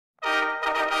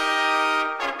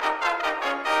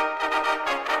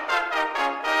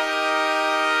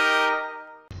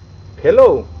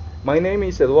Hello, my name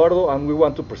is Eduardo and we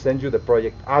want to present you the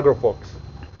project Aggrofox.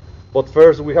 But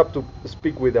first we have to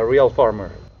speak with a real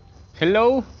farmer.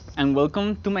 Hello and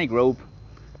welcome to my group.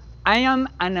 I am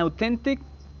an authentic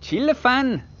chile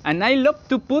fan and I love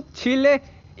to put chile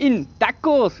in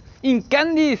tacos, in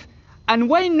candies, and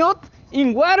why not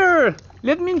in water?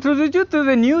 Let me introduce you to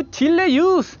the new chile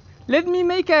juice. Let me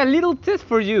make a little test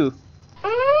for you.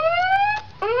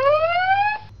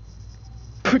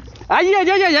 Ay,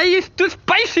 it's too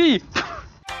spicy!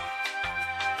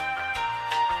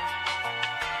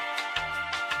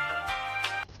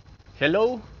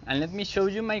 Hello, and let me show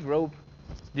you my grove.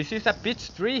 This is a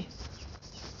peach tree,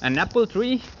 an apple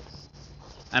tree,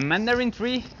 a mandarin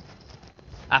tree,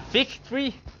 a fig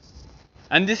tree,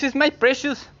 and this is my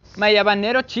precious, my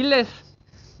habanero chiles.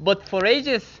 But for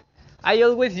ages, I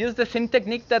always use the same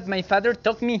technique that my father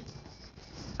taught me,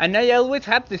 and I always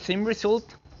have the same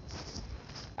result.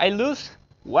 I lose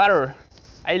water,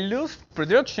 I lose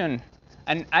production,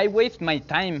 and I waste my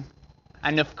time.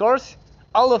 And of course,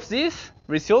 all of this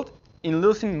result in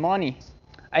losing money.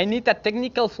 I need a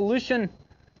technical solution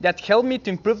that help me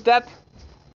to improve that.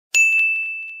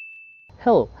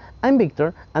 Hello, I'm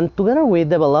Victor, and together we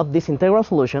developed this integral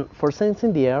solution for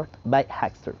sensing the Earth by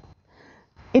Hackster.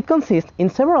 It consists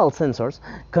in several sensors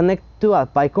connected to a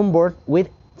Python board with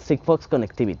Sigfox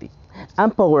connectivity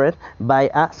and powered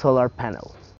by a solar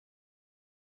panel.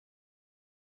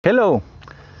 Hello,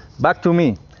 back to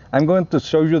me. I'm going to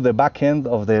show you the back end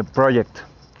of the project.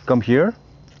 Come here.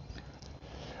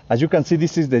 As you can see,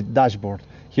 this is the dashboard.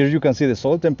 Here you can see the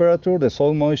soil temperature, the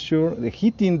soil moisture, the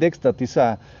heat index, that is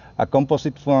a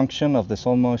composite function of the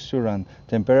soil moisture and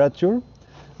temperature,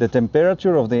 the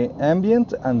temperature of the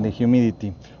ambient, and the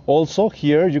humidity. Also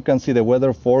here you can see the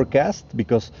weather forecast,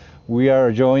 because we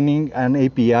are joining an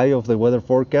API of the weather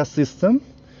forecast system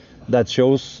that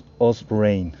shows us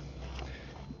rain.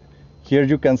 Here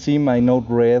you can see my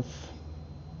Node-RED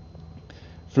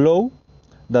flow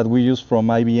that we use from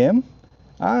IBM.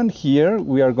 And here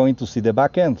we are going to see the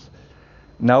back end.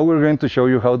 Now we're going to show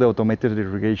you how the automated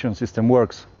irrigation system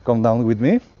works. Come down with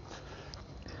me.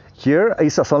 Here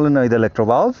is a solenoid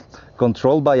electrovalve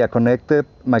controlled by a connected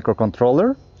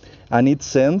microcontroller, and it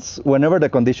sends, whenever the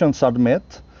conditions are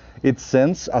met, it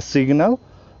sends a signal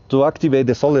to activate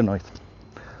the solenoid,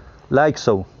 like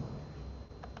so.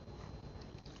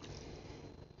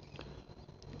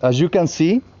 As you can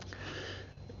see,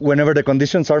 whenever the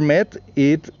conditions are met,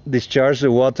 it discharges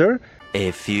the water. A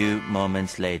few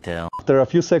moments later. After a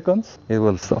few seconds, it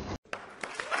will stop.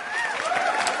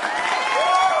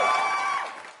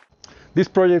 This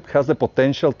project has the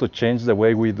potential to change the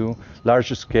way we do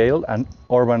large-scale and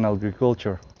urban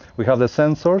agriculture. We have the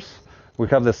sensors, we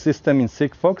have the system in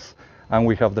Sigfox, and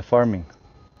we have the farming.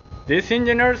 These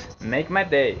engineers make my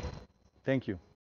day. Thank you.